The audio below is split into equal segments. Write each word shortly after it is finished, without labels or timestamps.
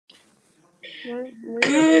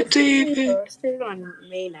Good evening. Posted on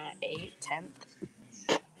May 8th,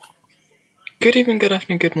 10th. Good evening, good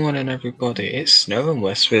afternoon, good morning, everybody. It's snowing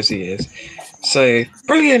where Swizy is. So,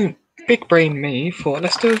 brilliant, big brain me thought,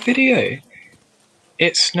 let's do a video.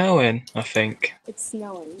 It's snowing, I think. It's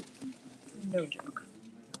snowing. No joke.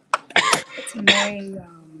 It's May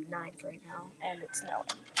 9th right now, and it's snowing.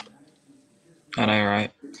 I know,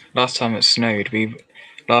 right? Last time it snowed,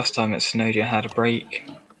 you had a break.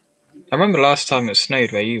 I remember last time it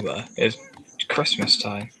snowed where you were. It was Christmas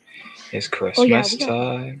time. It's Christmas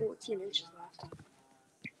time. 14 inches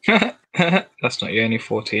last time. That's not you, only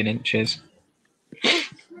 14 inches.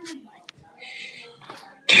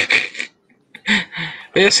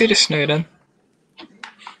 But yeah, see the snow then.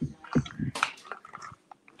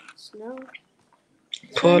 Snow?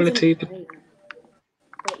 Quality.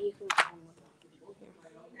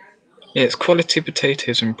 Yeah, it's quality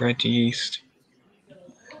potatoes and bread yeast.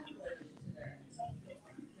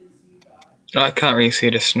 I can't really see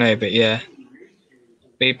the snow, but yeah.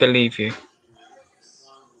 We believe you.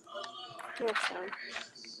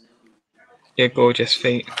 Your gorgeous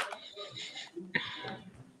feet.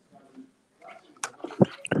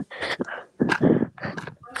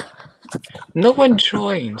 No one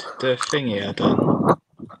joined the thingy I done.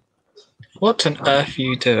 What on earth are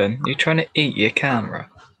you doing? You're trying to eat your camera.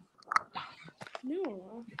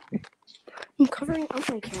 No. I'm covering up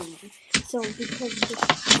my camera. So, because the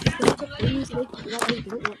things they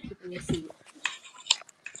don't want people to see.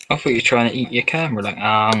 I thought you were trying to eat your camera, like,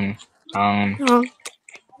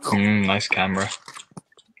 nice camera.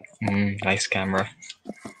 Nice camera.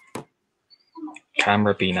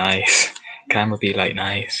 Camera be nice. Camera be like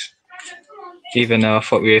nice. Even though I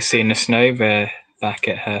thought we were seeing the snow, we're back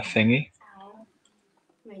at her thingy.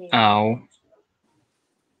 Ow.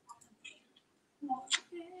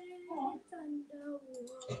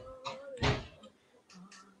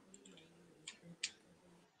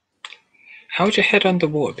 How'd your head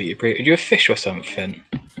underwater be? Are you a fish or something?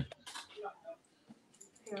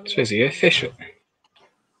 Swizy, you a fish?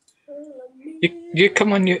 You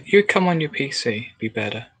come on your PC. Be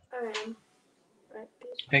better.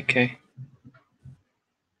 Okay.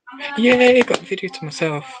 Yay! Got video to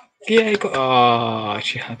myself. Yay! Got. Oh,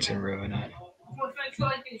 she had to ruin it.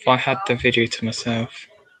 If I had the video to myself.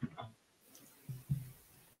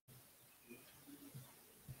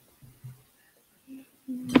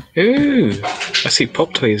 Ooh! I see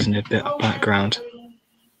Pop Toys in the background.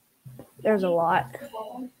 There's a lot.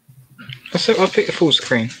 I'll pick the full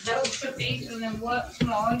screen.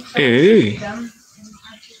 Ooh!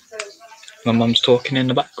 My mum's talking in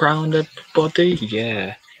the background, everybody.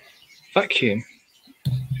 Yeah. Vacuum.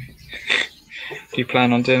 Do you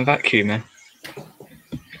plan on doing vacuuming?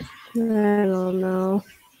 I don't know.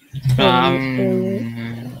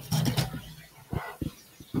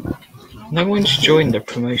 No one's joined the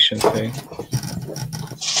promotion thing.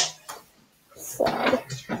 Sad.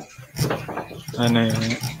 I know,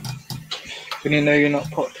 right? When you know you're not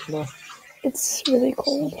popular. It's really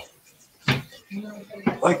cold.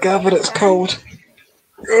 I gathered it's cold.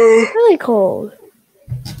 Really cold.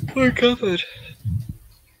 I gathered.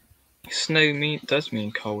 Snow does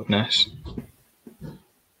mean coldness.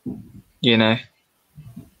 You know.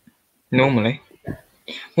 Normally.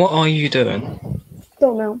 What are you doing?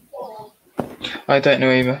 Don't know. I don't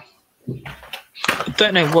know either. I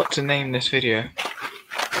don't know what to name this video.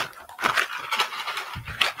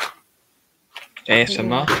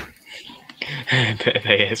 ASMR? A bit of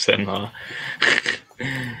ASMR.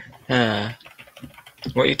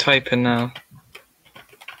 What are you typing now?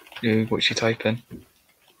 What's you typing?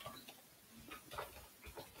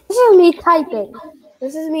 This is me typing.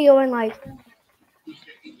 This is me going like...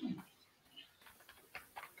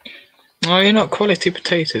 Oh, you're not quality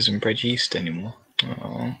potatoes and bread yeast anymore.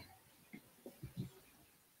 Oh.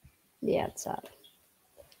 Yeah, it's sad.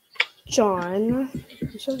 John.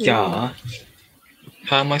 Yeah.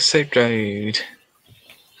 How am I so rude?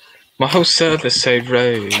 My whole server's so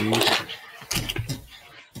rude.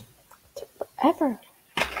 Ever.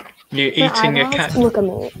 You're eating your cat. Look at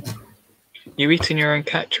me. You're eating your own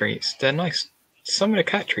cat treats. They're nice. Some of the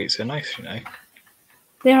cat treats are nice, you know.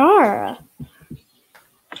 They are.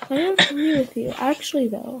 I agree with you. Actually,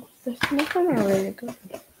 though, some of them are really good.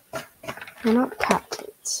 They're not cat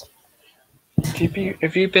treats.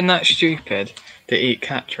 Have you been that stupid to eat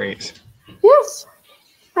cat treats? Yes,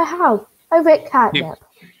 I have. I've ate catnip.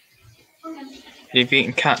 You've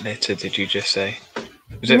eaten cat litter, did you just say?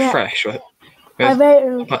 Was it fresh? I've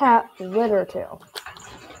eaten cat litter too.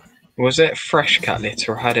 Was it fresh cat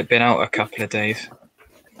litter or had it been out a couple of days?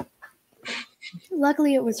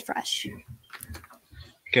 Luckily, it was fresh.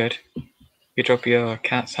 Good. Good job your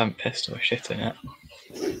cats haven't pissed or shit in it.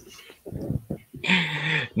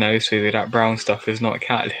 No, Sweetie, that brown stuff is not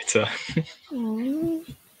cat litter.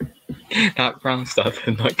 That brown stuff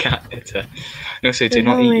is not cat litter. No, so do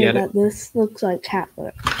not eat yellow. That this looks like cat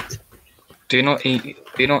litter. Do not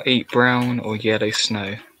eat brown or yellow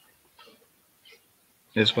snow.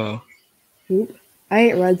 As well. Oop.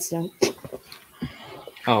 I ate red snow.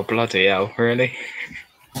 Oh bloody hell! Really?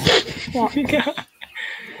 Yeah.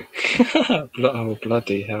 Oh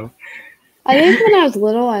bloody hell! I think when I was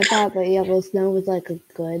little, I thought that yellow snow was like a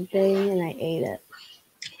good thing, and I ate it.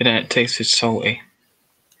 And then it tasted salty.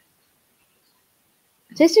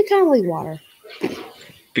 It tasted kind of like water.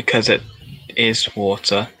 Because it is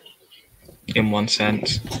water, in one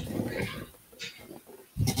sense.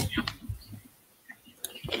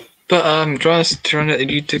 But are you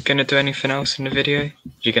gonna do anything else in the video?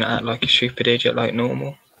 You gonna act like a stupid idiot like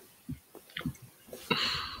normal?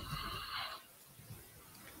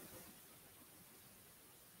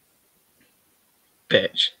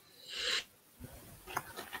 Bitch.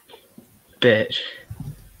 Bitch.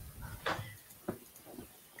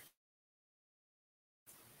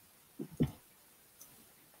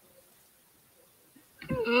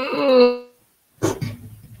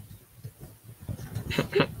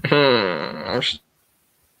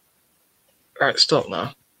 Right, stop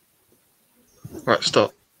now. Right,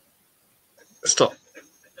 stop. Stop.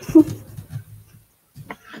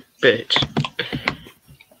 Bitch.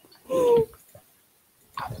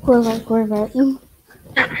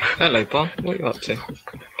 Hello, Bon. What are you up to?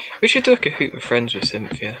 We should do a Kahoot with friends with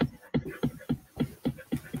Cynthia.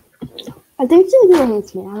 I think Cynthia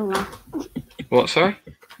hates me. I don't know. What, sorry?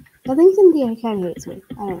 I think Cynthia kind of hates me.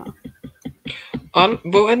 I don't know.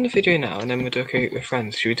 We'll end the video now and then we'll do a Kahoot with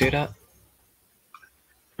friends. Should we do that?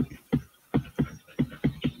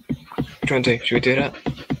 What do you want to do? Should we do that?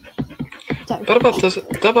 That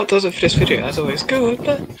about does it for this video. As always, goodbye.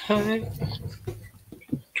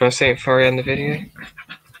 Do you want to say it before I end the video?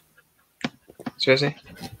 Swizy?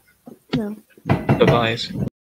 No. Bye-byes.